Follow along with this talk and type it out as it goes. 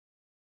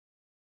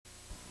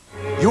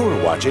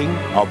watching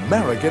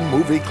American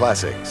Movie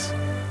Classics.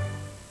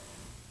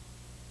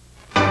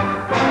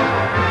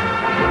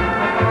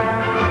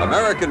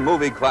 American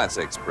Movie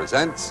Classics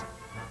presents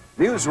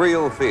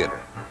Newsreel Theater,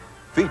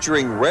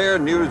 featuring rare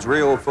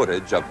newsreel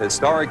footage of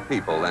historic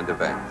people and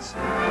events.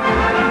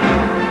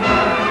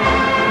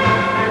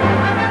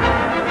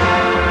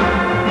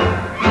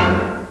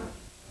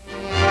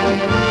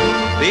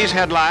 These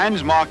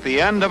headlines mark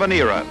the end of an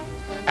era.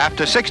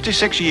 After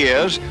 66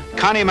 years,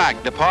 Connie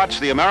Mack departs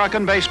the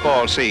American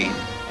baseball scene.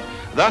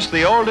 Thus,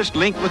 the oldest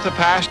link with the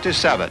past is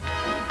severed,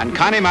 and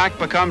Connie Mack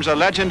becomes a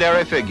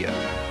legendary figure.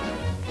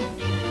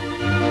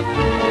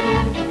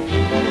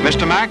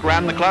 Mr. Mack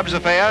ran the club's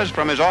affairs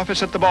from his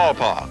office at the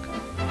ballpark.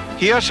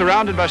 Here,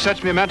 surrounded by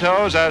such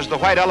mementos as the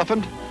white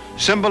elephant,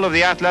 symbol of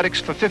the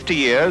athletics for 50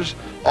 years,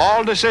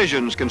 all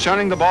decisions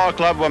concerning the ball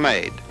club were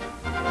made.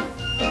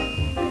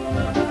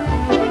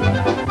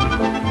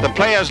 The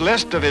players'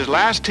 list of his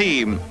last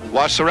team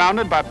was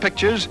surrounded by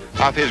pictures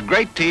of his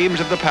great teams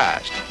of the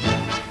past.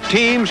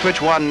 Teams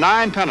which won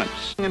 9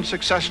 pennants in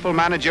successful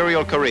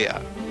managerial career.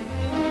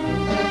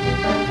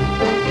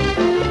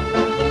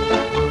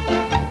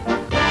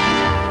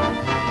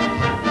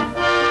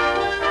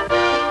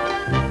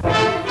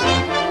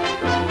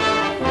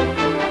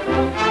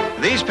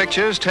 These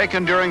pictures,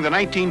 taken during the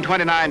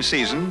 1929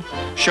 season,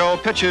 show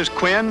pitchers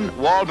Quinn,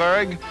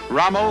 Wahlberg,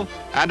 Rommel,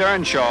 and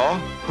Earnshaw,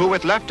 who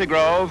with Lefty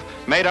Grove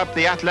made up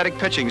the athletic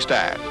pitching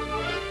staff.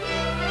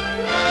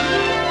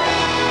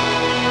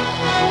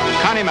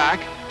 Connie Mack,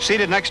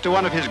 seated next to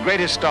one of his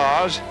greatest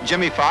stars,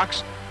 Jimmy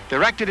Fox,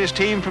 directed his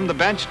team from the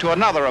bench to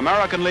another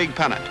American League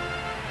pennant.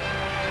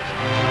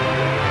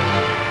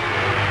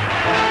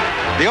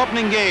 The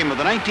opening game of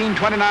the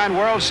 1929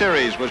 World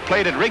Series was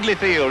played at Wrigley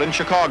Field in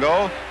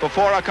Chicago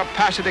before a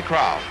capacity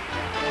crowd.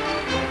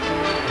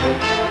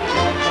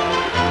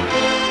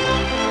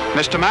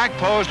 Mr. Mack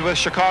posed with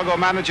Chicago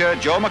manager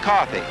Joe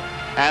McCarthy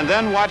and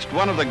then watched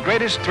one of the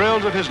greatest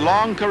thrills of his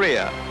long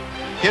career.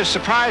 His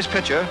surprise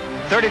pitcher,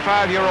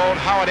 35-year-old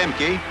Howard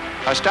Emke,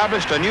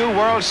 established a new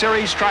World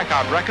Series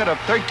strikeout record of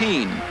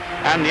 13,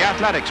 and the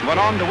Athletics went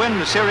on to win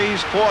the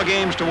series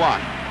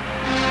 4-1.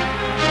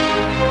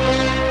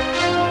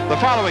 The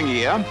following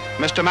year,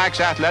 Mr.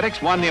 Mack's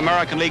Athletics won the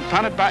American League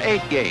pennant by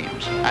 8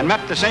 games and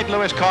met the St.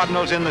 Louis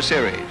Cardinals in the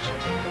series.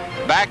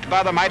 Backed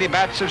by the mighty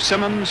bats of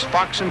Simmons,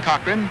 Fox, and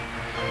Cochran,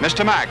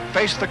 Mr. Mack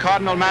faced the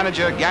Cardinal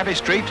manager Gabby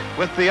Street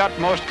with the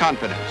utmost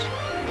confidence.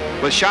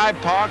 With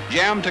Shibe Park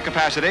jammed to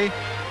capacity,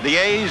 the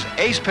A's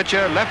ace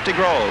pitcher Lefty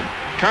Grove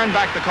turned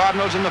back the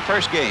Cardinals in the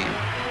first game.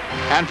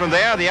 And from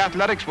there, the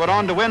Athletics went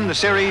on to win the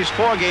series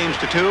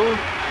 4-2,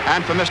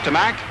 and for Mr.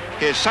 Mack,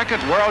 his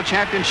second world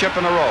championship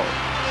in a row.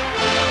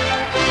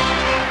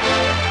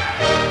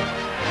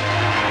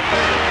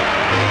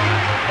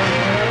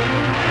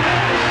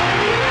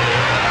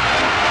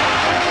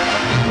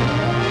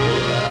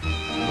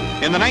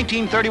 In the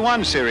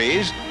 1931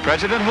 series,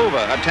 President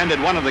Hoover attended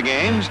one of the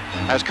games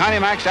as Connie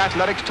Mack's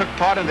Athletics took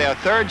part in their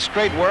 3rd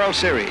straight World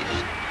Series.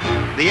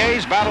 The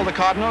A's battled the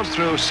Cardinals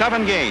through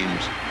 7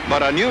 games,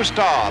 but a new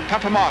star,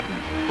 Pepper Martin,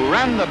 who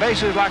ran the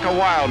bases like a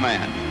wild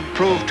man,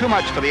 proved too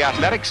much for the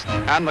Athletics,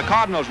 and the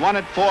Cardinals won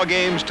it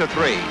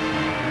 4-3.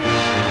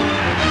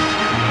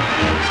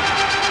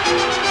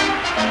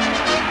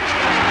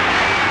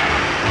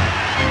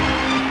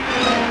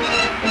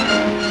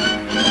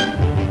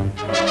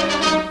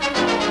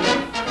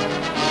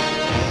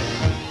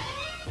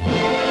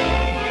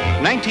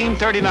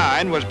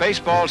 1939 was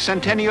baseball's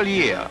centennial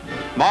year,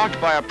 marked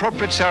by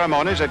appropriate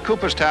ceremonies at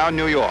Cooperstown,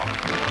 New York.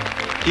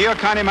 Here,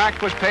 Connie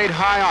Mack was paid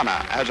high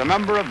honor as a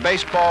member of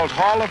baseball's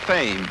Hall of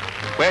Fame,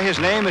 where his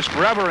name is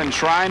forever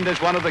enshrined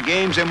as one of the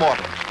game's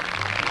immortals.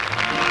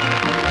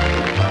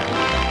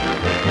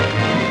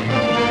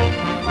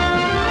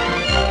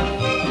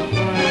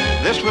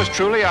 This was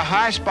truly a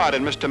high spot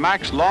in Mr.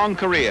 Mack's long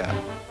career,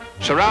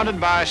 surrounded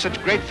by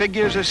such great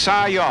figures as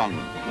Cy Young,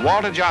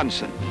 Walter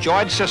Johnson,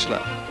 George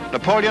Sisler,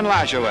 Napoleon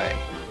Lajoie,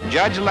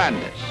 Judge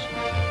Landis,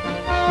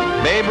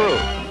 Babe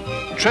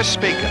Ruth, Tris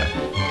Speaker,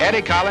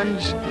 Eddie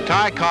Collins,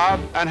 Ty Cobb,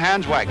 and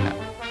Hans Wagner.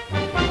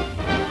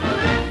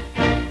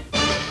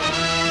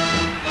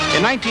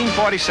 In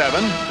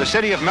 1947, the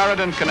city of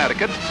Meriden,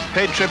 Connecticut,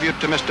 paid tribute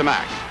to Mr.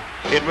 Mack.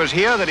 It was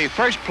here that he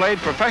first played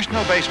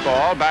professional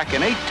baseball back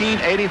in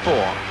 1884.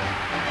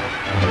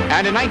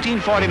 And in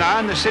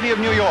 1949, the city of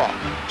New York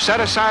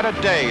set aside a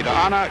day to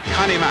honor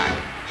Connie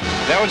Mack.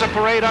 There was a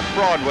parade up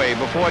Broadway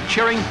before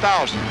cheering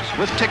thousands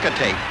with ticker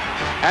tape,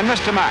 and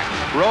Mr. Mack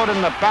rode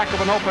in the back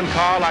of an open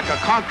car like a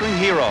conquering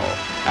hero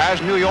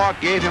as New York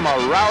gave him a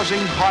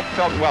rousing,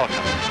 heartfelt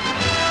welcome.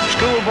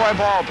 Schoolboy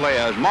ball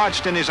players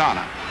marched in his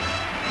honor.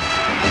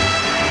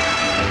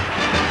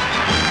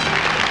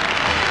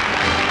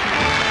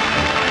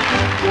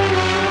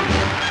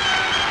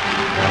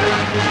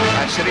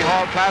 At City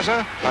Hall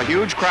Plaza, a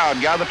huge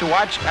crowd gathered to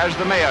watch as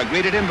the mayor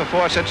greeted him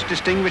before such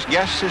distinguished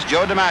guests as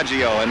Joe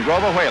DiMaggio and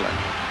Grover Whalen.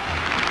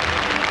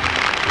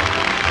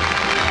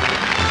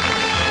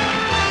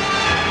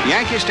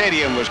 Yankee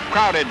Stadium was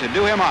crowded to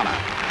do him honor.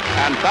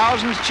 And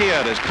thousands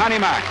cheered as Connie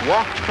Mack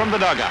walked from the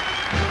dugout.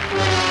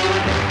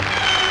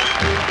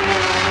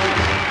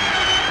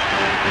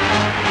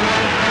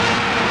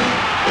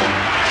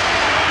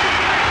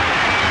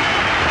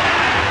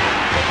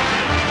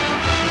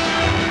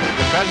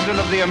 The president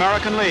of the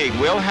American League,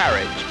 Will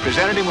Harridge,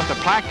 presented him with a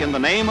plaque in the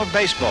name of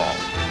baseball.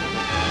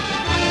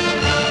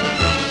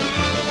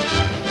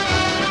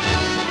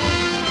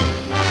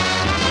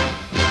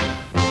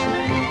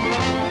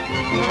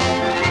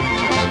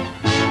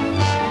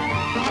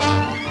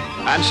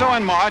 And so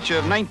in March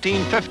of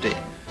 1950,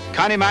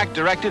 Connie Mack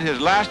directed his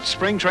last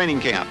spring training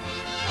camp.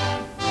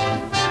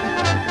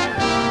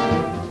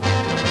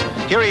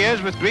 Here he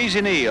is with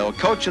Greasy Neal,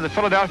 coach of the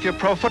Philadelphia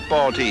Pro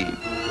Football team.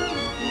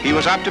 He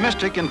was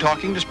optimistic in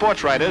talking to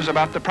sports writers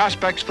about the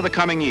prospects for the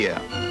coming year.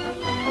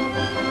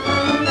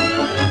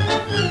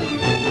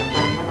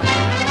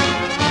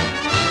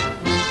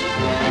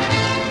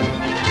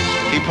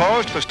 He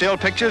posed for still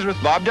pictures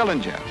with Bob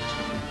Dillinger.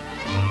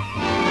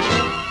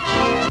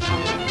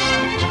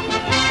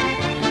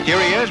 Here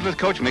he is with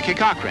Coach Mickey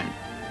Cochran.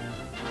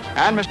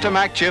 And Mr.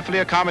 Mack cheerfully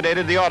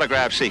accommodated the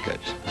autograph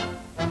seekers.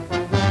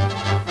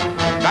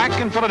 Back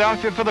in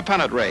Philadelphia for the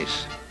pennant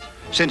race.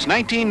 Since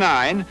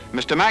 1909,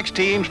 Mr. Mack's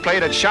teams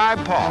played at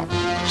Shibe Park,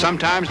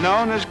 sometimes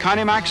known as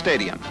Connie Mack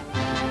Stadium.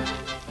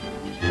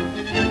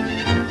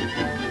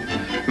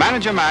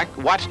 Manager Mack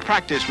watched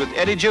practice with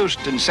Eddie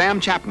Joost and Sam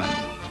Chapman,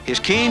 his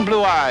keen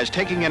blue eyes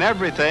taking in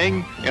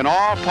everything in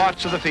all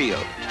parts of the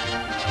field.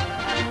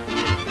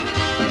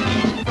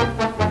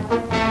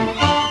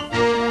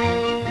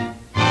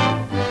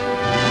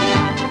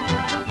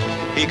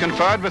 He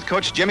conferred with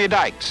Coach Jimmy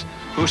Dykes,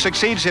 who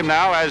succeeds him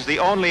now as the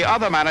only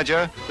other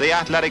manager the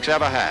Athletics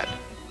ever had.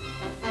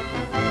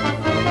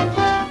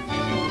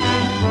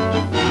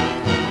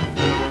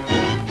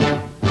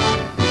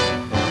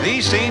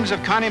 These scenes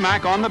of Connie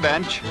Mack on the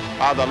bench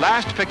are the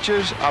last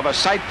pictures of a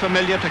sight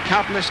familiar to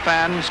countless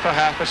fans for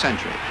half a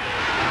century.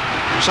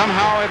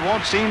 Somehow it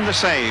won't seem the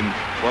same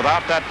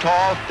without that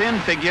tall, thin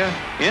figure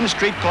in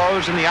street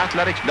clothes in the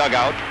Athletics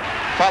dugout,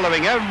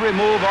 following every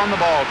move on the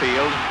ball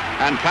field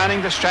and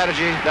planning the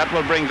strategy that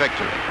will bring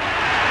victory.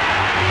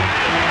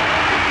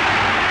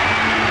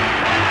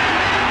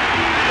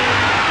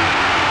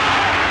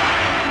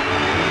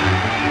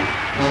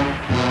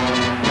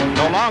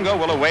 No longer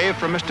will a wave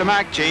from Mr.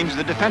 Mack change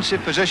the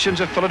defensive positions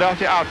of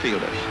Philadelphia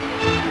outfielders.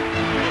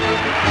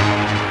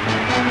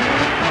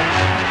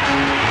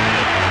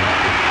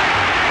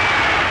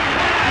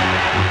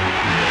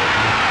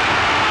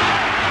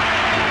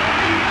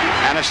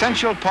 An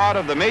essential part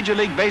of the Major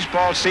League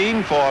Baseball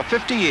scene for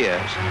 50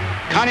 years,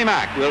 Connie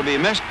Mack will be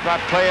missed by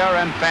player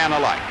and fan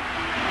alike.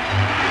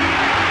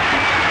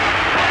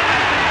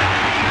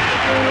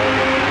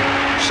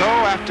 So,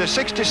 after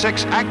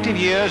 66 active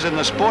years in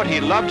the sport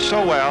he loved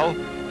so well,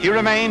 he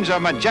remains a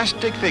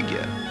majestic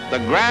figure, the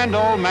grand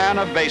old man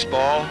of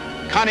baseball,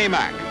 Connie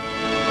Mack.